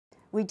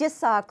We just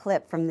saw a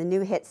clip from the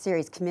new hit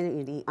series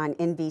Community on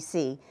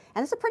NBC,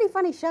 and it's a pretty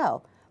funny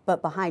show.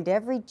 But behind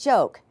every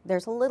joke,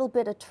 there's a little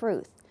bit of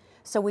truth.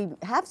 So we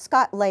have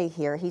Scott Lay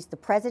here. He's the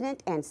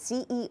president and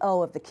CEO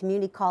of the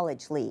Community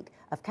College League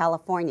of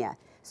California.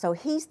 So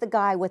he's the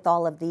guy with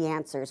all of the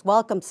answers.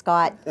 Welcome,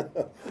 Scott.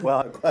 Well,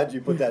 I'm glad you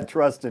put that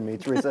trust in me,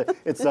 Teresa.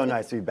 It's so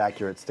nice to be back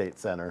here at State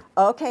Center.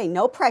 Okay,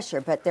 no pressure,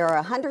 but there are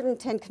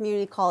 110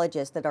 community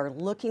colleges that are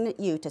looking at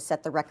you to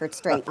set the record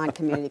straight on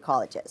community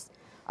colleges.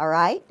 All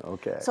right?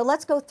 Okay. So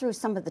let's go through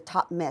some of the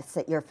top myths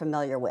that you're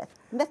familiar with.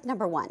 Myth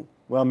number one.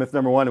 Well, myth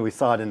number one, and we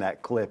saw it in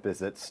that clip, is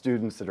that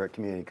students that are at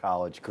community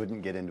college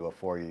couldn't get into a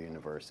four-year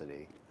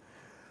university.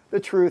 The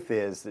truth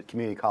is that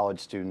community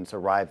college students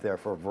arrive there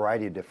for a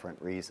variety of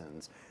different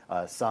reasons.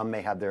 Some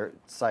may have their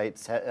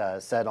sights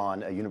set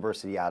on a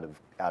university out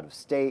of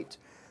state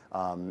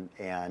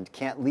and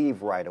can't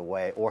leave right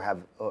away,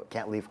 or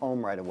can't leave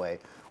home right away,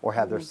 or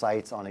have their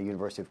sights on a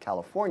University of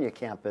California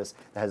campus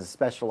that has a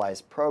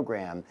specialized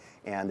program,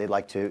 and they'd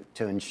like to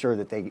ensure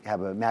that they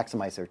have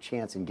maximize their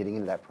chance in getting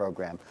into that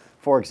program.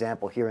 For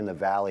example, here in the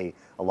Valley,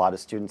 a lot of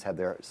students have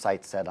their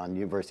sights set on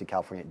University of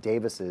California at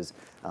Davis's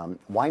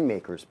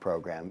winemakers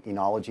program,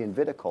 enology and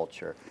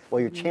viticulture. Well,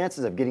 your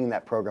chances of getting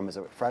that program as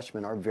a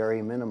freshman are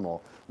very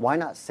minimal. Why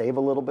not save a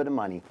little bit of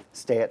money,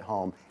 stay at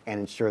home, and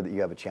ensure that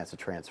you have a chance to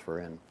transfer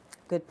in?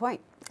 Good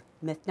point.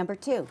 Myth number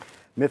two.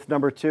 Myth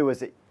number two is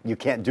that you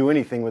can't do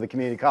anything with a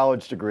community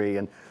college degree.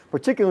 And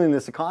particularly in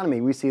this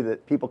economy, we see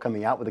that people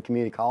coming out with a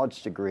community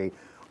college degree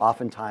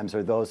oftentimes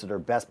are those that are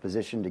best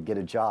positioned to get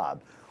a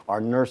job. Our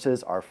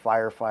nurses, our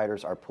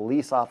firefighters, our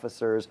police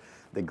officers,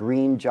 the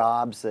green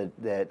jobs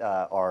that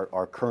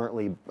are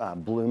currently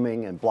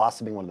blooming and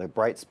blossoming, one of the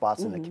bright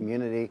spots in the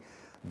community,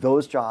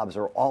 those jobs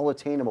are all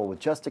attainable with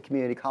just a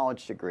community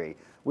college degree.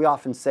 We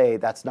often say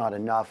that's not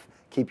enough.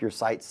 Keep your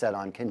sights set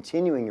on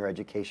continuing your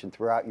education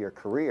throughout your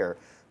career.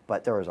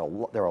 But there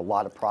are a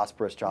lot of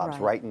prosperous jobs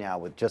right now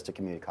with just a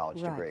community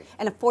college degree.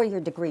 And a four-year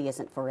degree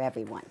isn't for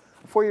everyone.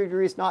 A four-year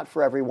degree is not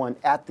for everyone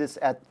at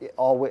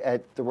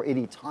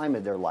any time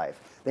of their life.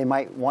 They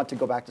might want to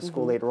go back to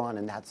school later on,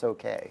 and that's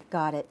okay.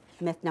 Got it.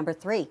 Myth number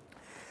three.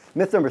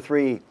 Myth number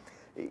three,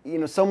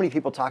 so many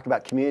people talk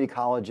about community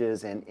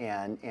colleges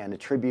and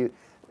attribute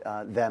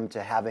them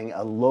to having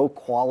a low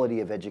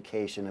quality of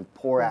education and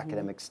poor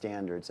academic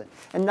standards.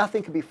 And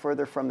nothing could be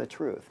further from the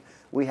truth.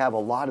 We have a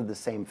lot of the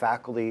same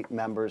faculty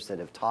members that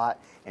have taught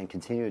and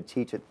continue to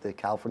teach at the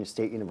California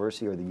State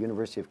University or the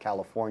University of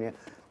California.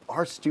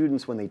 Our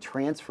students, when they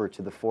transfer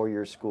to the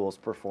four-year schools,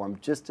 perform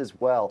just as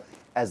well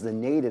as the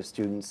native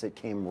students that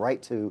came right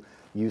to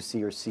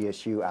UC or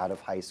CSU out of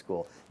high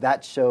school.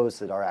 That shows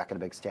that our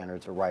academic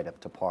standards are right up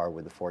to par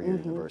with the four-year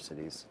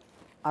universities.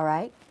 All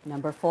right.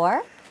 Number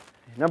four.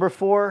 Number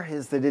four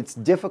is that it's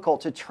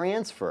difficult to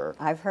transfer.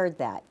 I've heard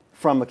that.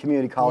 From a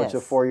community college to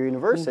a four-year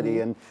university,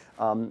 and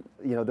there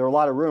are a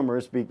lot of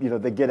rumors.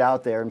 They get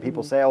out there, and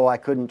people say, "Oh, I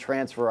couldn't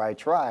transfer. I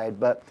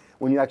tried." But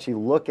when you actually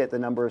look at the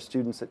number of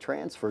students that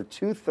transfer,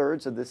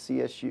 2/3 of the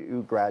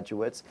CSU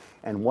graduates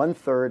and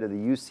 1/3 of the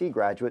UC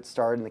graduates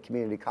started in the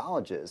community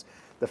colleges.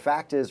 The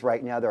fact is,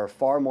 right now, there are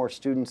far more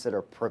students that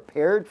are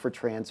prepared for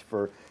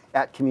transfer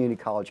at community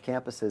college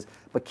campuses,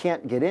 but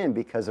can't get in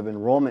because of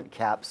enrollment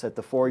caps at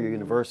the four-year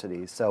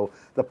universities. So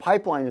the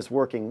pipeline is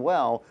working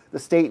well. The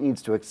state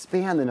needs to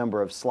expand the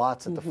number of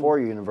slots at the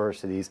four-year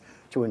universities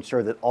to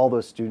ensure that all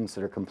those students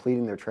that are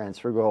completing their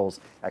transfer goals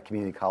at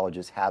community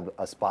colleges have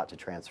a spot to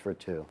transfer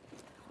to.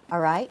 All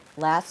right,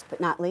 last but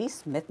not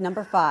least, myth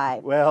number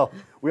five. Well,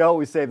 we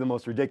always save the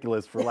most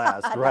ridiculous for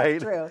last, right?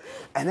 That's true.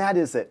 And that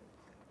is that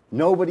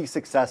nobody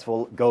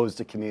successful goes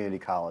to community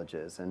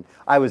colleges. And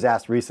I was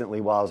asked recently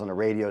while I was on a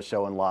radio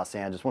show in Los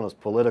Angeles, one of those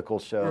political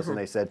shows, and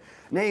they said,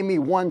 name me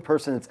one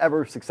person that's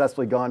ever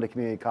successfully gone to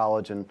community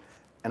college. And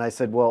I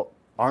said, well,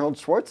 Arnold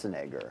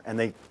Schwarzenegger. And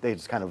they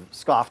just kind of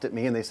scoffed at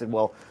me, and they said,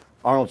 well,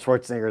 Arnold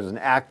Schwarzenegger is an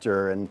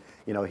actor, and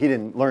he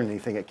didn't learn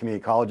anything at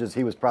community colleges.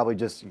 He was probably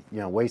just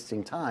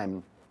wasting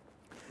time.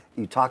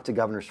 You talk to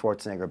Governor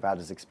Schwarzenegger about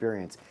his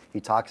experience. He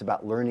talks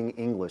about learning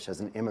English as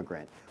an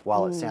immigrant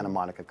while at Santa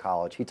Monica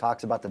College. He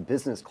talks about the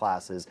business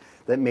classes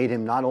that made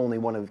him not only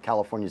one of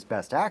California's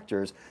best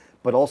actors,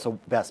 but also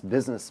best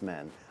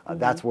businessmen.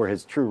 That's where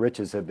his true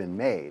riches have been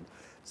made.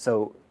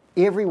 So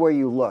everywhere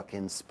you look,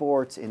 in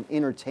sports, in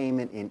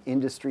entertainment, in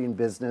industry and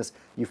business,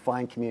 you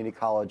find community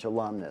college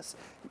alumnus.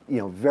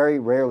 Very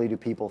rarely do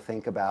people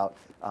think about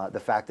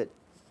the fact that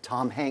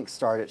Tom Hanks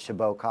started at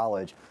Chabot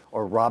College,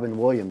 or Robin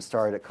Williams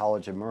started at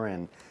College of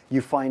Marin.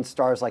 You find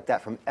stars like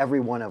that from every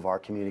one of our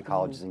community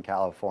colleges in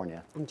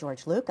California. And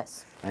George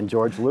Lucas. And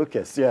George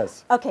Lucas,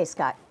 yes. Okay,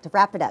 Scott, to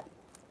wrap it up,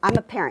 I'm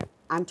a parent.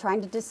 I'm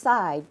trying to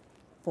decide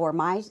for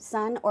my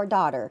son or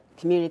daughter,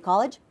 community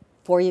college,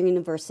 four-year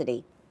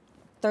university.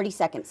 30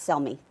 seconds, sell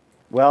me.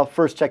 Well,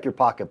 first check your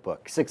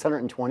pocketbook.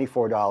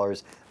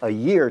 $624 a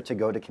year to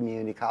go to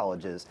community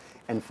colleges.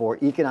 And for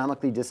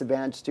economically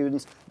disadvantaged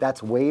students,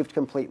 that's waived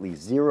completely,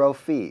 zero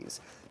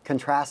fees.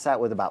 Contrast that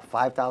with about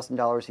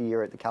 $5,000 a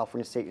year at the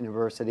California State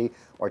University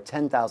or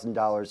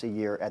 $10,000 a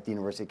year at the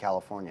University of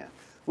California.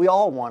 We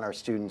all want our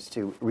students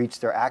to reach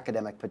their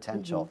academic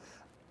potential.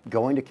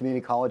 Going to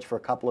community college for a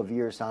couple of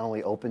years not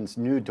only opens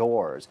new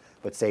doors,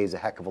 but saves a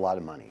heck of a lot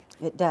of money.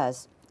 It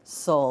does.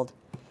 Sold.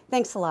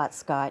 Thanks a lot,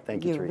 Scott.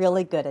 Thank you, You're Teresa.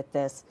 really good at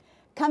this.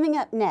 Coming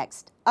up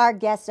next, our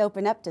guests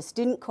open up to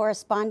student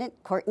correspondent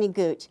Courtney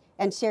Gooch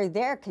and share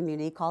their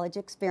community college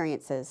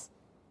experiences.